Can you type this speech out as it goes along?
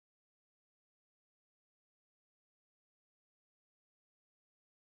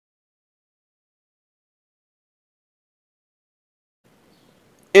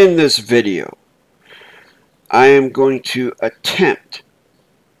In this video, I am going to attempt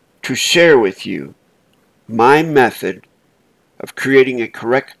to share with you my method of creating a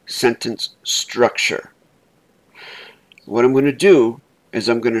correct sentence structure. What I'm going to do is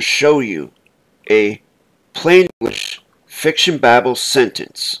I'm going to show you a plain English fiction babble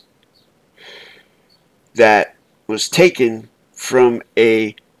sentence that was taken from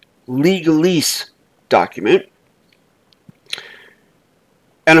a legalese document,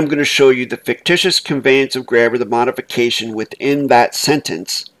 and I'm going to show you the fictitious conveyance of grammar, the modification within that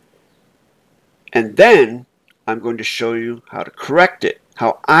sentence, and then I'm going to show you how to correct it,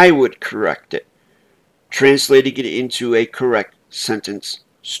 how I would correct it, translating it into a correct sentence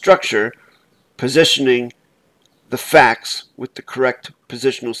structure, positioning the facts with the correct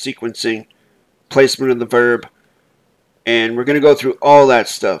positional sequencing, placement of the verb, and we're going to go through all that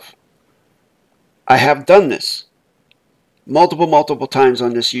stuff. I have done this multiple times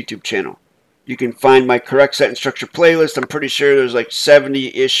on this YouTube channel. You can find my correct sentence structure playlist. I'm pretty sure there's like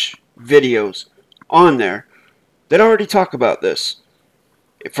 70-ish videos on there that already talk about this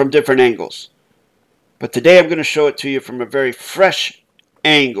from different angles. But today I'm going to show it to you from a very fresh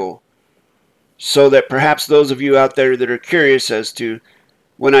angle, so that perhaps those of you out there that are curious as to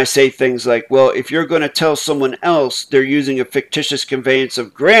when I say things like, well, if you're going to tell someone else they're using a fictitious conveyance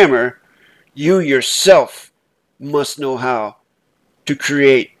of grammar, you yourself must know how to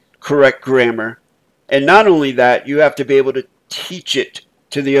create correct grammar. And not only that, you have to be able to teach it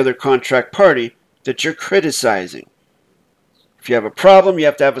to the other contract party that you're criticizing. If you have a problem, you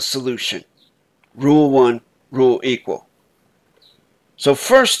have to have a solution. Rule 1, Rule-Aequal. So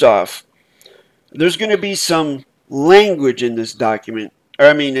first off, there's going to be some language in this document, or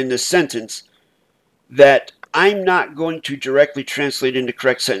I mean in this sentence, that I'm not going to directly translate into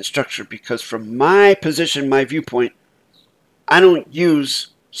correct sentence structure, because from my position, my viewpoint, I don't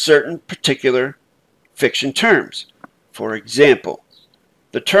use certain particular fiction terms. For example,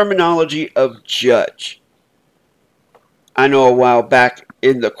 the terminology of judge. I know a while back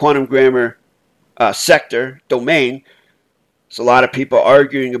in the quantum grammar domain, there's a lot of people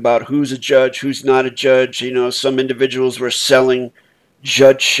arguing about who's a judge, who's not a judge. You know, some individuals were selling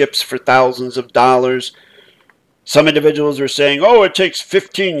judgeships for thousands of dollars. Some individuals were saying, oh, it takes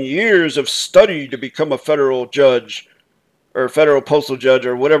 15 years of study to become a federal judge or federal postal judge,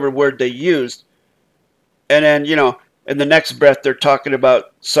 or whatever word they used. And then, you know, in the next breath, they're talking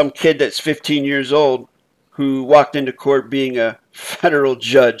about some kid that's 15 years old who walked into court being a federal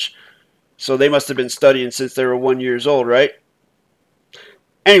judge. So they must have been studying since they were 1 year old, right?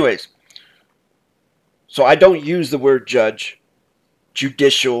 Anyways, so I don't use the word judge,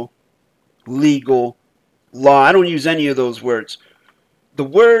 judicial, legal, law. I don't use any of those words. The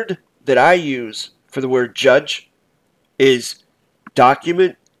word that I use for the word judge is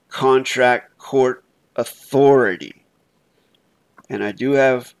document, contract, court, authority. And I do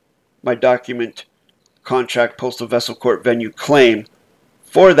have my document, contract, postal vessel, court, venue, claim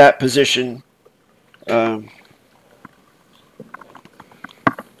for that position. Let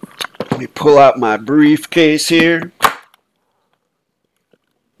me pull out my briefcase here.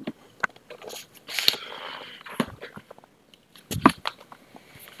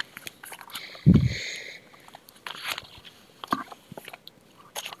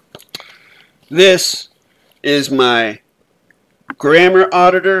 This is my grammar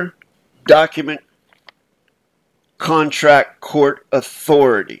auditor document, contract, court,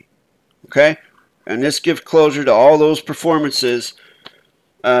 authority. Okay? And this gives closure to all those performances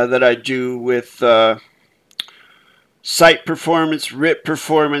that I do with site performance, writ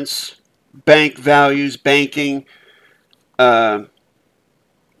performance, bank values, banking,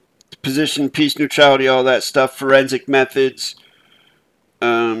 position, piece, neutrality, all that stuff, forensic methods,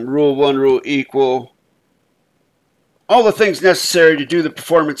 Rule 1, Rule-Equal, all the things necessary to do the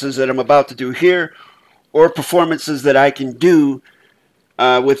performances that I'm about to do here, or performances that I can do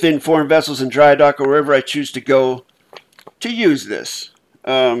within foreign vessels and dry dock, or wherever I choose to go to use this.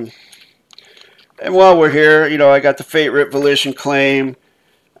 And while we're here, you know, I got the fate writ volition claim.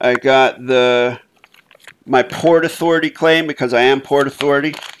 I got my port authority claim, because I am port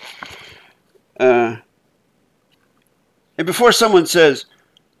authority. And before someone says,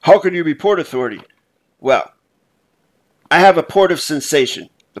 how can you be port authority? Well, I have a port of sensation,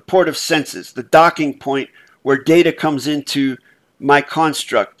 the port of senses, the docking point where data comes into my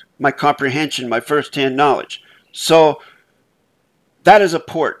construct, my comprehension, my first-hand knowledge. So that is a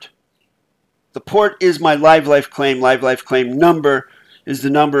port. The port is my live life claim. Live life claim number is the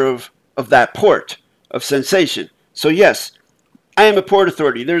number of that port of sensation. So yes, I am a port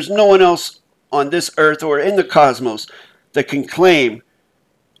authority. There's no one else on this earth or in the cosmos that can claim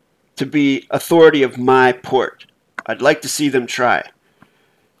to be authority of my port. I'd like to see them try.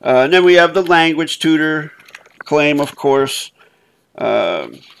 And then we have the language tutor claim, of course.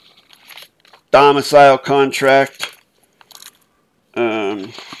 Domicile contract.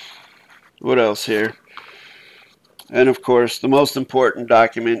 What else here? And of course, the most important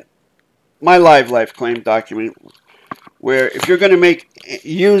document, my life claim document, where if you're going to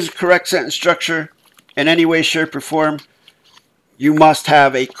use correct sentence structure in any way, shape, or form, you must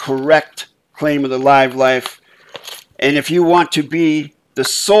have a correct claim of the life. And if you want to be the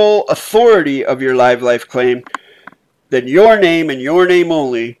sole authority of your life claim, then your name and your name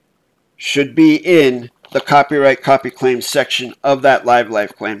only should be in the copyright copy claim section of that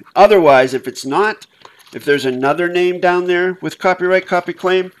life claim. Otherwise, if it's not, if there's another name down there with copyright copy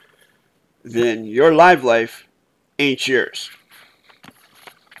claim, then your life ain't yours.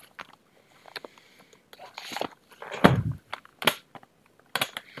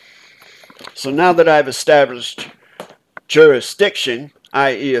 So now that I've established jurisdiction,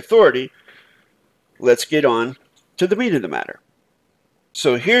 i.e. authority, let's get on to the meat of the matter.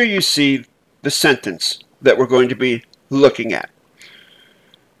 So here you see the sentence that we're going to be looking at.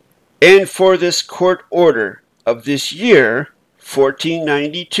 And for this court order of this year,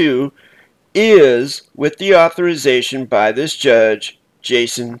 1492, is with the authorization by this judge,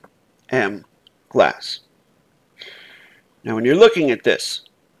 Jason M. Glass. Now when you're looking at this,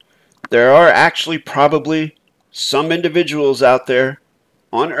 there are actually probably some individuals out there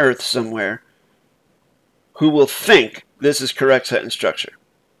on earth somewhere who will think this is correct sentence structure,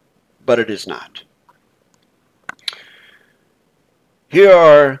 but it is not. Here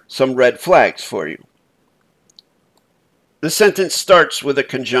are some red flags for you. The sentence starts with a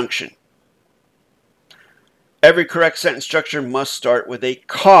conjunction. Every correct sentence structure must start with a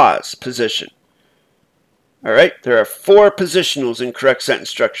cause position. All right, there are 4 positionals in correct sentence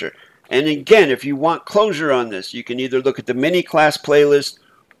structure. And again, if you want closure on this, you can either look at the mini class playlist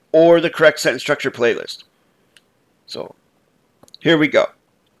or the correct sentence structure playlist. So here we go.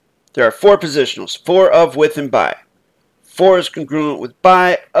 There are 4 positionals, 4 of, with, and by. 4 is congruent with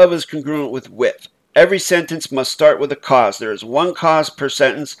by, of is congruent with with. Every sentence must start with a cause. There is 1 cause per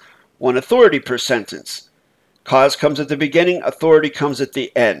sentence, 1 authority per sentence. Cause comes at the beginning, authority comes at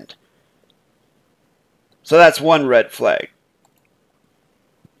the end. So that's one red flag.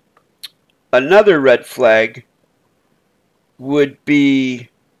 Another red flag would be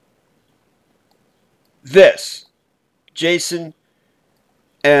this. Jason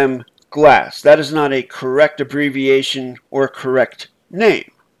M. Glass. That is not a correct abbreviation or correct name.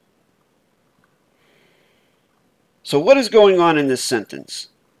 So what is going on in this sentence?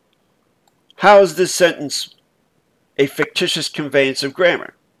 How is this sentence a fictitious conveyance of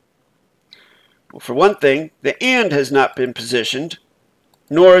grammar? Well, for one thing, the and has not been positioned,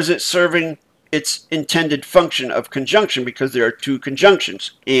 nor is it serving its intended function of conjunction, because there are 2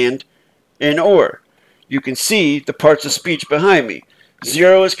 conjunctions, and or. You can see the parts of speech behind me.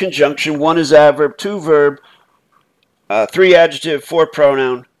 0 is conjunction, 1 is adverb, 2 verb, 3 adjective, 4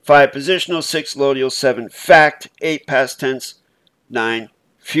 pronoun, 5 positional, 6 loadial, 7 fact, 8 past tense, 9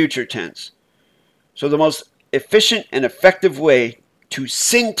 future tense. So the most efficient and effective way to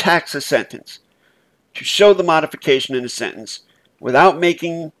syntax a sentence, to show the modification in a sentence without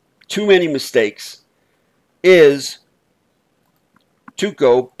making too many mistakes, is to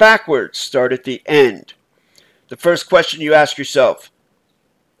go backwards, start at the end. The first question you ask yourself,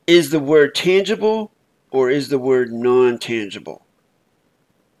 is the word tangible or is the word non-tangible?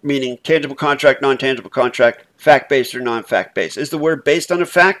 Meaning tangible contract, non-tangible contract, fact-based or non-fact-based. Is the word based on a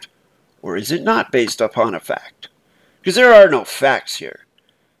fact or is it not based upon a fact? Because there are no facts here.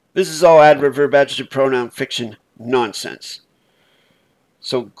 This is all adverb, verb, adjective, pronoun, fiction nonsense.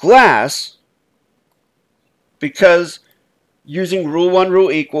 So Glass, because using Rule-1,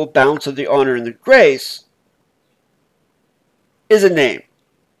 Rule-Equal, balance of the honor and the grace, is a name.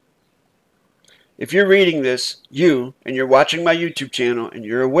 If you're reading this, and you're watching my YouTube channel, and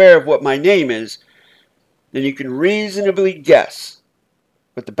you're aware of what my name is, then you can reasonably guess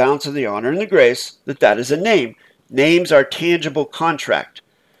with the balance of the honor and the grace that that is a name. Names are tangible contract.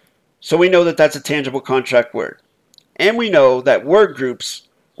 So we know that that's a tangible contract word. And we know that word groups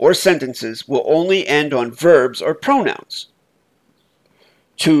or sentences will only end on verbs or pronouns,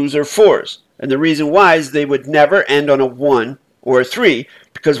 2s or 4s. And the reason why is they would never end on a 1 or a 3,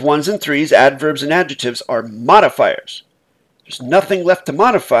 because 1s and 3s, adverbs and adjectives, are modifiers. There's nothing left to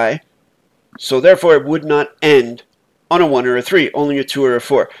modify, so therefore it would not end on a 1 or a 3, only a 2 or a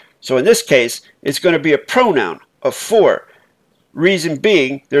 4. So in this case, it's going to be a pronoun of 4. Reason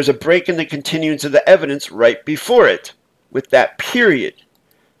being, there's a break in the continuance of the evidence right before it, with that period.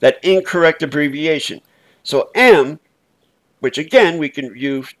 that incorrect abbreviation. So M, which again we can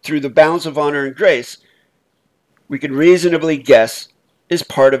view through the balance of honor and grace, we can reasonably guess is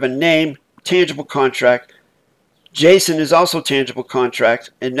part of a name, tangible contract. Jason is also tangible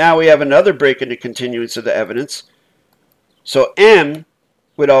contract, and now we have another break in the continuance of the evidence. So M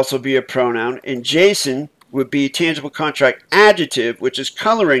would also be a pronoun, and Jason would be a tangible contract adjective, which is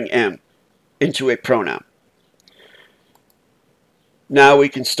coloring M into a pronoun. Now we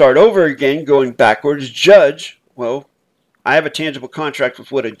can start over again, going backwards. Judge, well, I have a tangible contract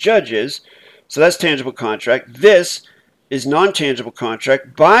with what a judge is, so that's tangible contract. This is non-tangible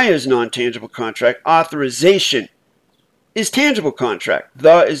contract. By is non-tangible contract. Authorization is tangible contract.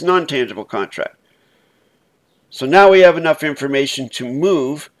 The is non-tangible contract. So now we have enough information to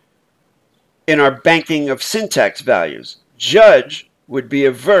move in our banking of syntax values. Judge would be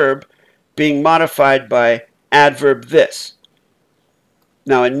a verb being modified by adverb this.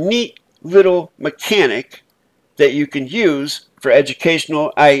 Now, a neat little mechanic that you can use for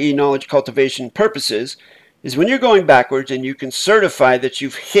educational, i.e. knowledge cultivation purposes, is when you're going backwards and you can certify that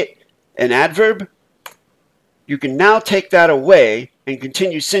you've hit an adverb, you can now take that away and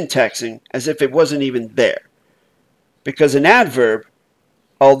continue syntaxing as if it wasn't even there. Because an adverb,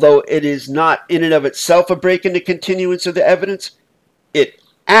 although it is not in and of itself a break in the continuance of the evidence, it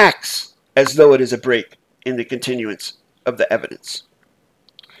acts as though it is a break in the continuance of the evidence.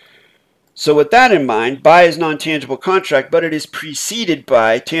 So with that in mind, by is non-tangible contract, but it is preceded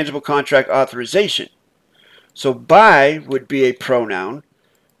by tangible contract authorization. So by would be a pronoun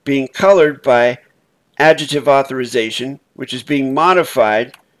being colored by adjective authorization, which is being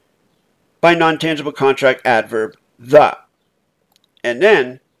modified by non-tangible contract adverb the. And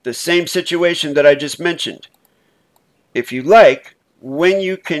then the same situation that I just mentioned. If you like, when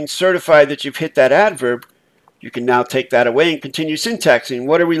you can certify that you've hit that adverb, you can now take that away and continue syntaxing.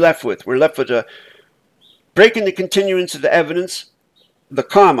 What are we left with? We're left with a break in the continuance of the evidence, the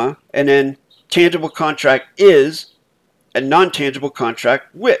comma, and then tangible contract is and non-tangible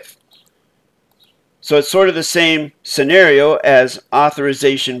contract with. So it's sort of the same scenario as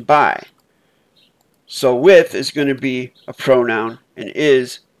authorization by. So with is going to be a pronoun and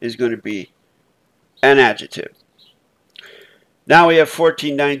is going to be an adjective. Now we have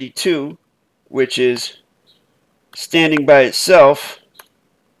 1492, which is standing by itself,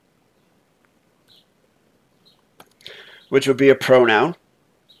 which would be a pronoun.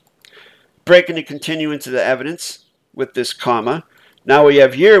 Breaking the continuance of the evidence with this comma. Now we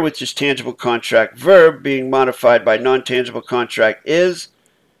have here, which is tangible contract verb being modified by non-tangible contract is,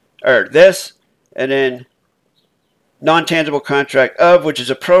 or this, and then non-tangible contract of, which is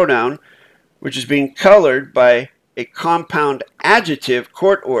a pronoun, which is being colored by a compound adjective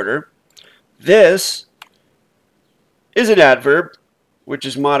court order. This is an adverb, which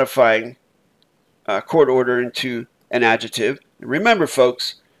is modifying court order into an adjective. And remember,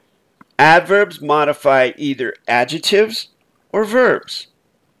 folks, adverbs modify either adjectives or verbs.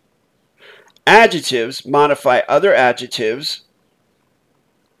 Adjectives modify other adjectives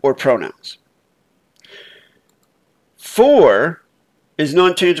or pronouns. For is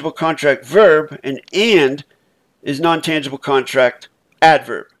non-tangible contract verb, and is non-tangible contract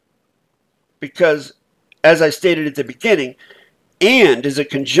adverb. Because, as I stated at the beginning, and is a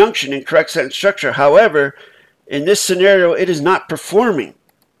conjunction in correct sentence structure. However, in this scenario, it is not performing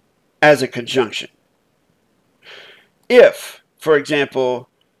as a conjunction. If, for example,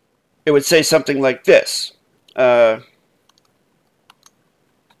 it would say something like this.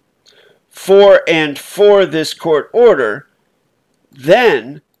 For and for this court order,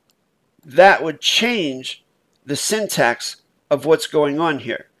 then that would change the syntax of what's going on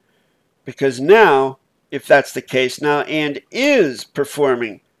here. Because now, if that's the case, now and is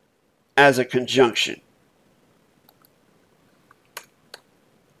performing as a conjunction.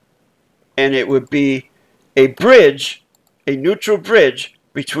 And it would be a bridge, a neutral bridge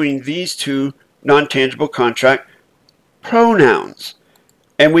between these two non-tangible contract pronouns.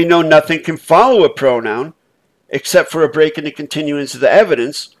 And we know nothing can follow a pronoun except for a break in the continuance of the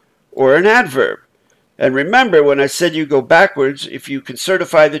evidence or an adverb. And remember, when I said you go backwards, if you can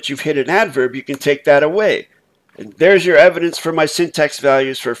certify that you've hit an adverb, you can take that away. And there's your evidence for my syntax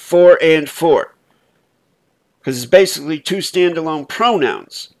values for and for. Because it's basically two standalone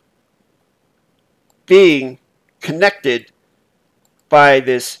pronouns being connected by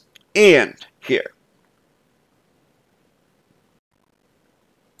this and here.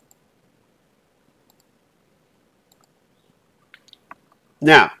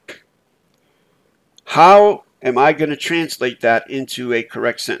 Now, how am I going to translate that into a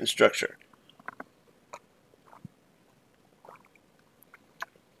correct sentence structure?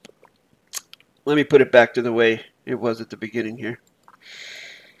 Let me put it back to the way it was at the beginning here.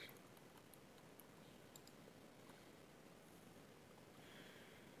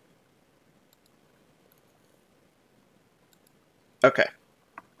 Okay.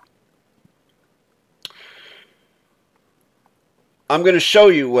 I'm going to show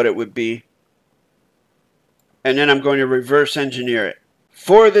you what it would be, and then I'm going to reverse engineer it.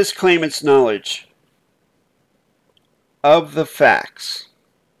 For this claimant's knowledge of the facts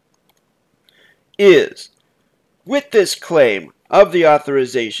is, with this claim of the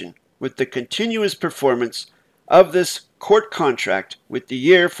authorization, with the continuous performance of this court contract with the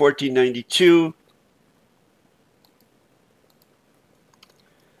year 1492,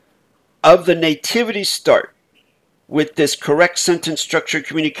 of the nativity start, with this correct sentence structure,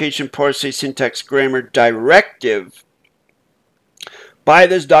 communication, parse, syntax, grammar, directive, by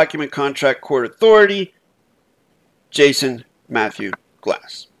this document, contract, court authority, Jason Matthew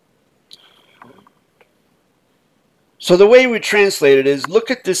Glass. So the way we translate it is, look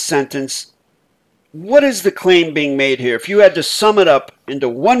at this sentence. What is the claim being made here? If you had to sum it up into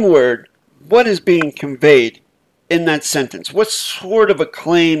one word, what is being conveyed in that sentence? What sort of a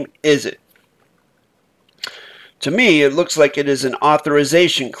claim is it? To me, it looks like it is an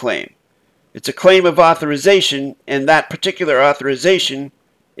authorization claim. It's a claim of authorization, and that particular authorization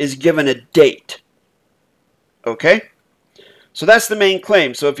is given a date. Okay? So that's the main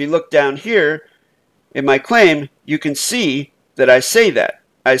claim. So if you look down here in my claim, you can see that I say that.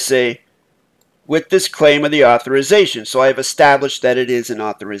 I say, with this claim of the authorization. So I have established that it is an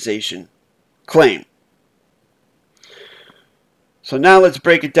authorization claim. So now let's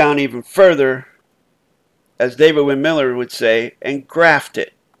break it down even further, as David-WYNN would say, and graft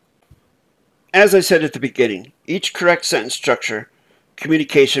it. As I said at the beginning, each correct sentence structure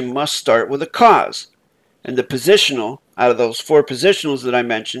communication must start with a cause. And the positional, out of those 4 positionals that I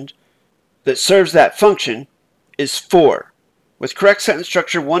mentioned, that serves that function is 4. With correct sentence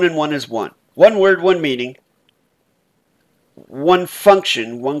structure, 1 and 1 is 1. One word, one meaning, one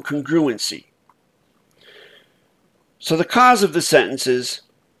function, one congruency. So the cause of the sentence is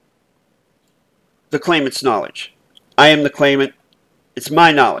the claimant's knowledge. I am the claimant. It's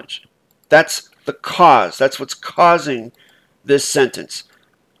my knowledge. That's the cause. That's what's causing this sentence.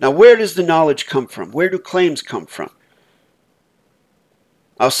 Now, where does the knowledge come from? Where do claims come from?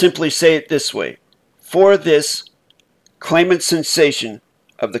 I'll simply say it this way. For this claimant's sensation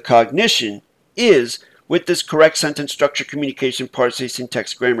of the cognition is, with this correct sentence structure, communication, parse,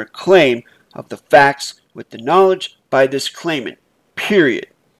 syntax, grammar, claim of the facts with the knowledge by this claimant, period.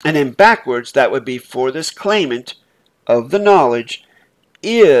 And then backwards, that would be, for this claimant of the knowledge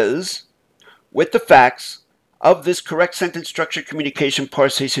is, with the facts of this correct sentence structure, communication,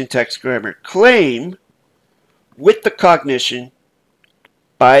 parse, syntax, grammar, claim with the cognition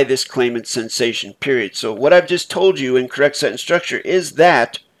by this claimant's sensation, period. So what I've just told you in correct sentence structure is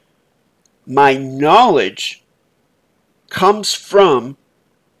that my knowledge comes from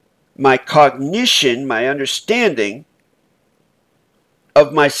my cognition, my understanding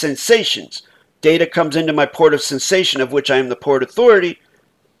of my sensations. Data comes into my port of sensation, of which I am the port authority.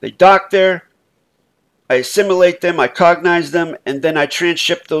 They dock there. I assimilate them, I cognize them, and then I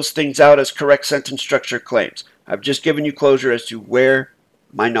transship those things out as correct sentence structure claims. I've just given you closure as to where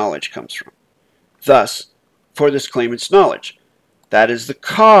my knowledge comes from. Thus, for this claimant's knowledge, that is the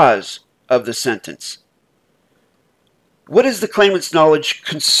cause of the sentence. What is the claimant's knowledge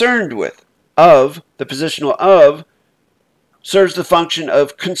concerned with? Of, the positional of, serves the function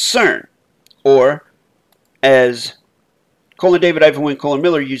of concern, or as David-WYNN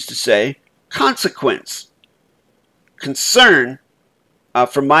Miller used to say, consequence. Concern,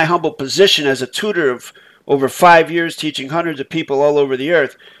 from my humble position as a tutor of over 5 years teaching hundreds of people all over the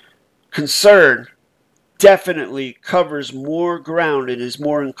earth, concern definitely covers more ground and is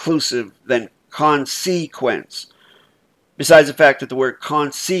more inclusive than consequence. Besides the fact that the word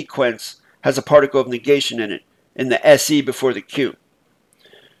consequence has a particle of negation in it, in the SE before the Q.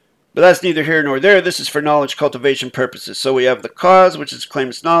 But that's neither here nor there. This is for knowledge cultivation purposes. So we have the cause, which is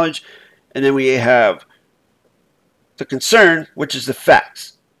claimant's knowledge, and then we have the concern, which is the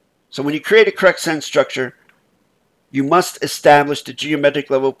facts. So when you create a correct sentence structure, you must establish the geometric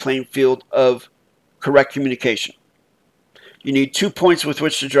level playing field of correct communication. You need 2 points with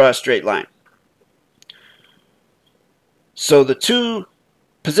which to draw a straight line. So the 2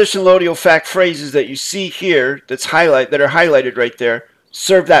 position lodio fact phrases that you see here that are highlighted right there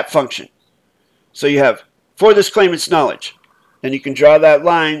serve that function. So you have for this claimant's knowledge, and you can draw that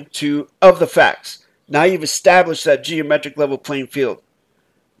line to of the facts. Now you've established that geometric level playing field.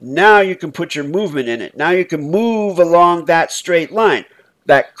 Now you can put your movement in it. Now you can move along that straight line,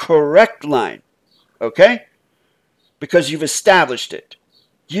 that correct line. Okay? Because you've established it.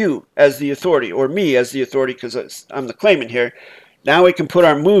 You as the authority, or me as the authority because I'm the claimant here. Now we can put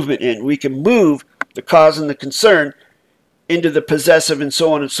our movement in. We can move the cause and the concern into the possessive and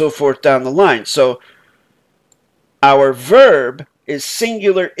so on and so forth down the line. So our verb is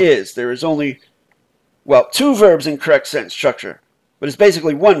singular is. There is only, well, two verbs in correct sentence structure, but it's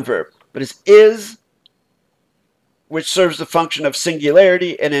basically one verb. But it's is, which serves the function of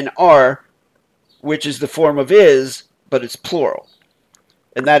singularity, and then are, which is the form of is, but it's plural.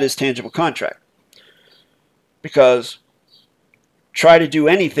 And that is tangible contract. Because try to do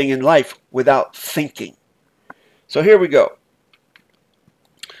anything in life without thinking. So here we go.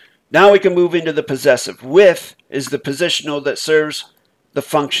 Now we can move into the possessive. With is the positional that serves the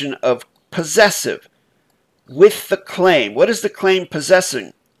function of possessive. With the claim. What is the claim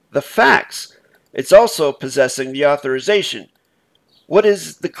possessing? The facts. It's also possessing the authorization. What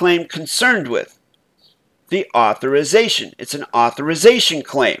is the claim concerned with? The authorization. It's an authorization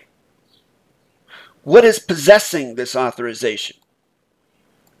claim. What is possessing this authorization?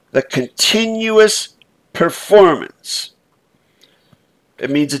 The continuous performance. It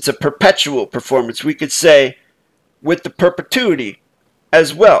means it's a perpetual performance. We could say with the perpetuity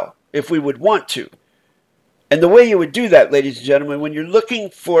as well, if we would want to. And the way you would do that, ladies and gentlemen, when you're looking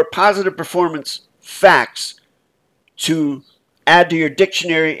for positive performance facts to add to your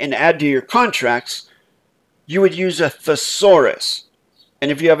dictionary and add to your contracts, you would use a thesaurus.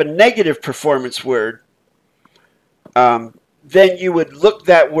 And if you have a negative performance word, then you would look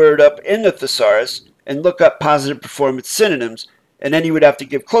that word up in the thesaurus and look up positive performance synonyms, and then you would have to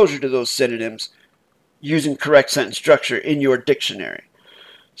give closure to those synonyms using correct sentence structure in your dictionary.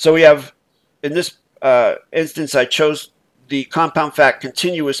 So we have, in this instance, I chose the compound fact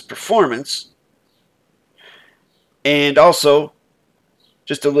continuous performance, and also,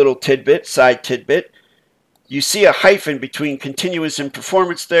 just a little tidbit, side tidbit, you see a hyphen between continuous and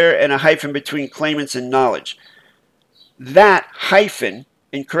performance there, and a hyphen between claimants and knowledge. That hyphen,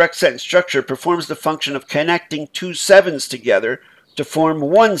 in correct sentence structure, performs the function of connecting two sevens together to form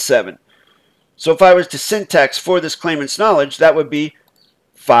one seven. So if I was to syntax for this claimant's knowledge, that would be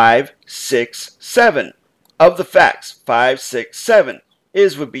 5, 6, 7. Of the facts, 5, 6, 7.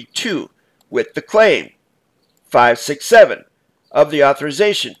 Is would be 2. With the claim, 5, 6, 7. Of the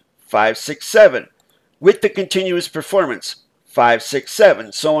authorization, 5, 6, 7. With the continuous performance, 5, 6,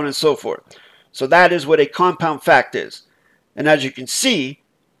 7. So on and so forth. So that is what a compound fact is. And as you can see,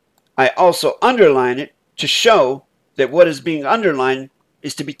 I also underline it to show that what is being underlined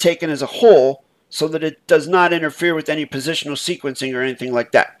is to be taken as a whole so that it does not interfere with any positional sequencing or anything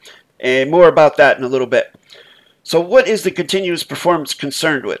like that. And more about that in a little bit. So what is the continuous performance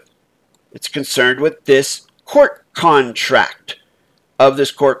concerned with? It's concerned with this court contract, of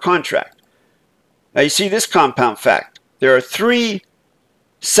this court contract. Now you see this compound fact. There are 3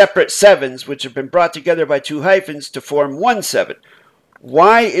 separate sevens which have been brought together by 2 hyphens to form one 7.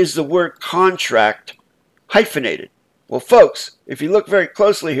 Why is the word contract hyphenated? Well, folks, if you look very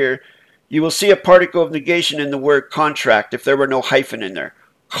closely here, you will see a particle of negation in the word contract if there were no hyphen in there.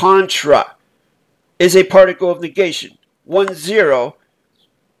 Contra is a particle of negation. 1, 0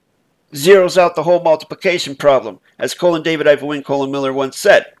 zeroes out the whole multiplication problem, as David-WYNN, Miller once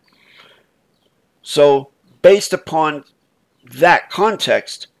said. So, based upon that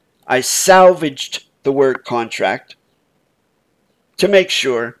context, I salvaged the word contract to make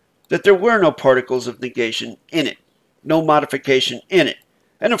sure that there were no particles of negation in it, no modification in it.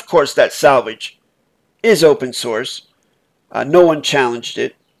 And of course that salvage is open source. No one challenged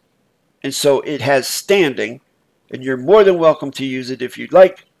it, and so it has standing, and you're more than welcome to use it if you'd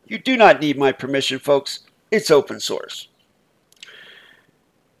like. You do not need my permission, folks. It's open source.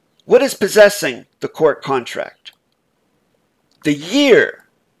 What is possessing the court contract? The year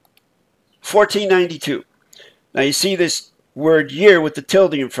 1492. Now you see this word year with the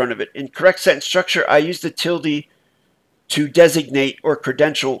tilde in front of it. In correct sentence structure, I use the tilde to designate or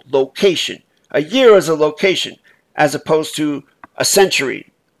credential location. A year is a location as opposed to a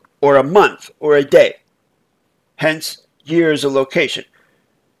century or a month or a day. Hence, year is a location.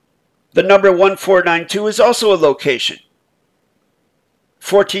 The number 1492 is also a location.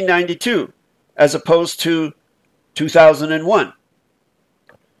 1492 as opposed to 2001.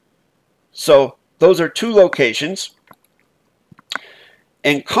 So those are 2 locations.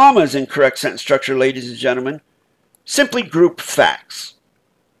 And commas in correct sentence structure, ladies and gentlemen, simply group facts.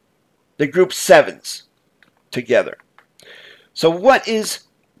 They group sevens together. So what is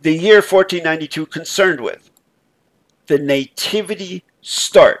the year 1492 concerned with? The nativity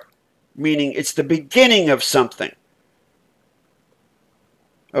start, meaning it's the beginning of something.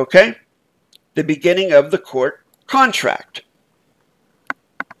 Okay? the beginning of the court contract.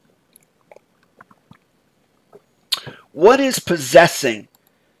 What is possessing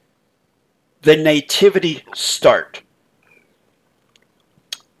the nativity start?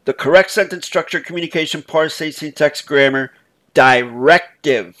 The correct sentence structure, communication, parse, syntax, grammar,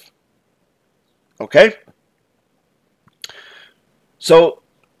 directive. Okay? So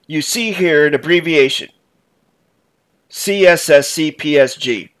you see here an abbreviation,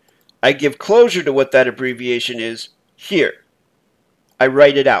 CSSCPSG. I give closure to what that abbreviation is here. I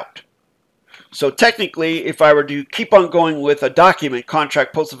write it out. So technically, if I were to keep on going with a document,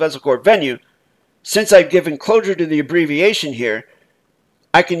 contract, postal vessel, court, venue, since I've given closure to the abbreviation here,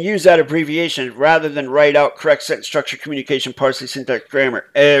 I can use that abbreviation rather than write out correct sentence structure, communication, parse, syntax, grammar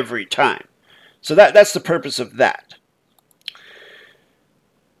every time. So that's the purpose of that.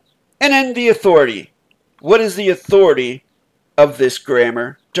 And then the authority. What is the authority of this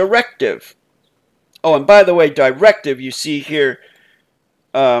grammar directive? Oh, and by the way, directive, you see here,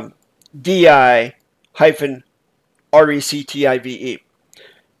 DI-RECTIVE.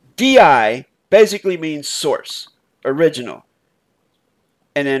 DI basically means source, original.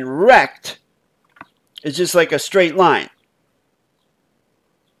 And then rect is just like a straight line.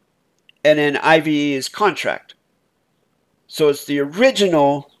 And then IVE is contract. So it's the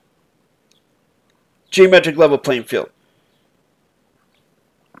original geometric level playing field.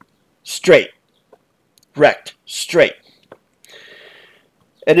 Straight. Rect. Straight.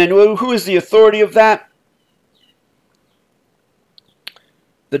 And then who is the authority of that?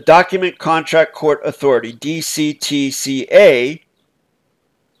 The Document Contract Court Authority, DCTCA,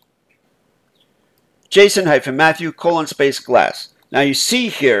 Jason-Matthew:\glass. Now you see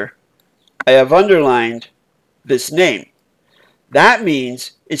here, I have underlined this name. That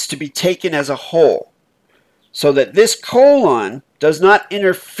means it's to be taken as a whole, so that this colon does not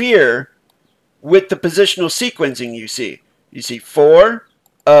interfere with the positional sequencing you see. You see for,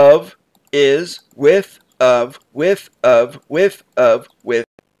 of, is, with,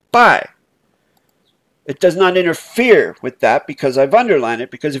 by. It does not interfere with that because I've underlined it,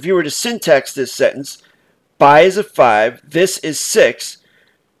 because if you were to syntax this sentence, by is a 5, this is 6,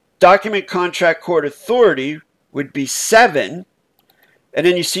 document contract court authority would be 7, and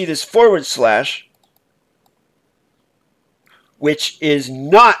then you see this /, which is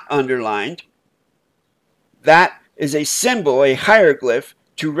not underlined. That is a symbol, a hieroglyph,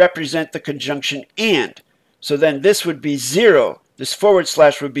 to represent the conjunction and. So then this would be 0. This /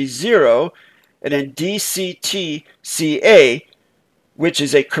 would be 0. And then DCTCA, which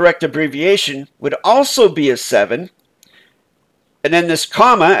is a correct abbreviation, would also be a 7. And then this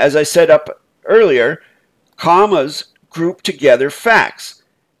comma, as I said up earlier, commas group together facts.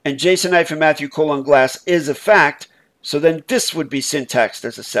 And Jason-Matthew:\glass is a fact, so then this would be syntaxed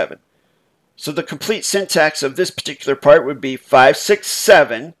as a 7. So the complete syntax of this particular part would be 5, 6,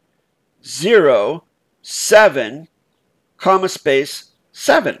 7, 0, 7, comma space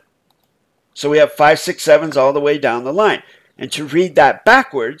 7. So we have 5, 6, 7s all the way down the line. And to read that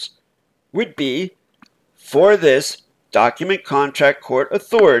backwards would be, for this document contract court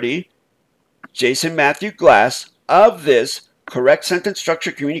authority, Jason-Matthew:\glass, of this correct sentence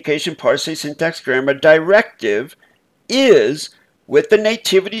structure, communication, parse, syntax, grammar, directive, is with the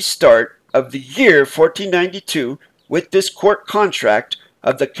nativity start of the year 1492 with this court contract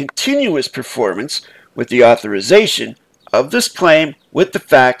of the continuous performance with the authorization of this claim with the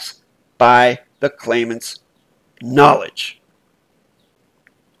facts by the claimant's knowledge.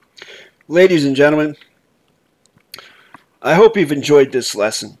 Ladies and gentlemen, I hope you've enjoyed this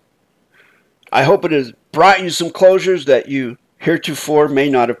lesson. I hope it has brought you some closures that you heretofore may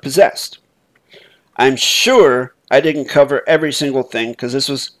not have possessed. I'm sure I didn't cover every single thing because this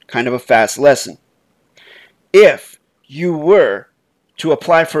was kind of a fast lesson. If you were to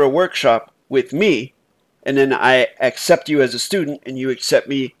apply for a workshop with me, and then I accept you as a student and you accept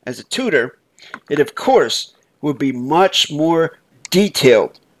me as a tutor, it of course would be much more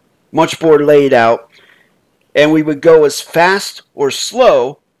detailed, much more laid out, and we would go as fast or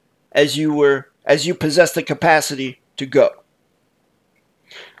slow as you possess the capacity to go.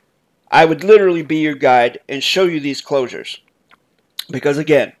 I would literally be your guide and show you these closures. Because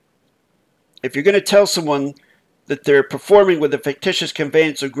again, if you're going to tell someone that they're performing with a fictitious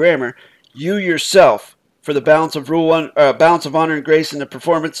conveyance of grammar, you yourself, for the balance of balance of honor and grace and the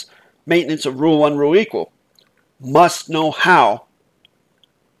performance maintenance of Rule-1 Rule-Equal, must know how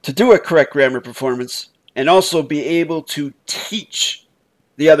to do a correct grammar performance and also be able to teach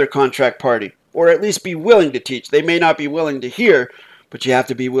the other contract party, or at least be willing to teach. They may not be willing to hear, but you have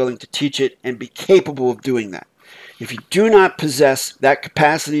to be willing to teach it and be capable of doing that. if you do not possess that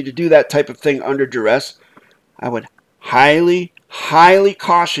capacity to do that type of thing under duress, I would highly, highly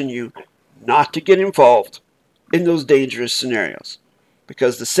caution you not to get involved in those dangerous scenarios,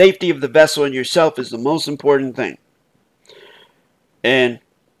 because the safety of the vessel and yourself is the most important thing. And,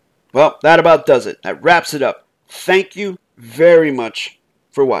 well, that about does it. That wraps it up. Thank you very much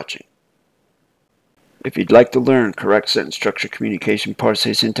for watching. If you'd like to learn correct sentence structure, communication, parse,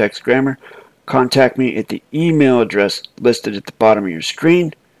 syntax, grammar, contact me at the email address listed at the bottom of your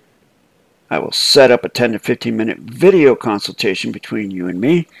screen. I will set up a 10 to 15 minute video consultation between you and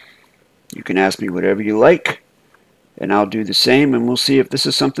me. You can ask me whatever you like, and I'll do the same, and we'll see if this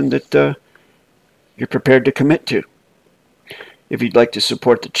is something that you're prepared to commit to. If you'd like to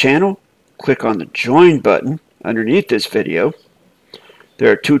support the channel, click on the Join button underneath this video.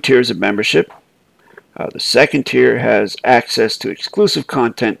 There are 2 tiers of membership. The second tier has access to exclusive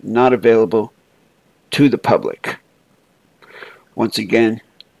content not available to the public. Once again,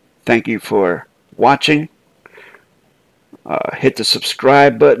 thank you for watching. Hit the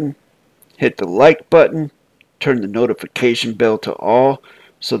subscribe button, hit the like button, turn the notification bell to all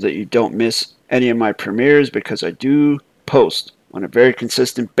so that you don't miss any of my premieres, because I do post on a very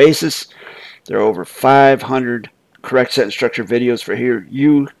consistent basis. There are over 500 correct sentence structure videos for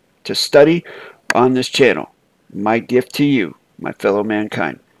you to study on this channel. My gift to you, my fellow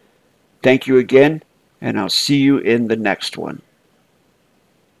mankind. Thank you again, and I'll see you in the next one.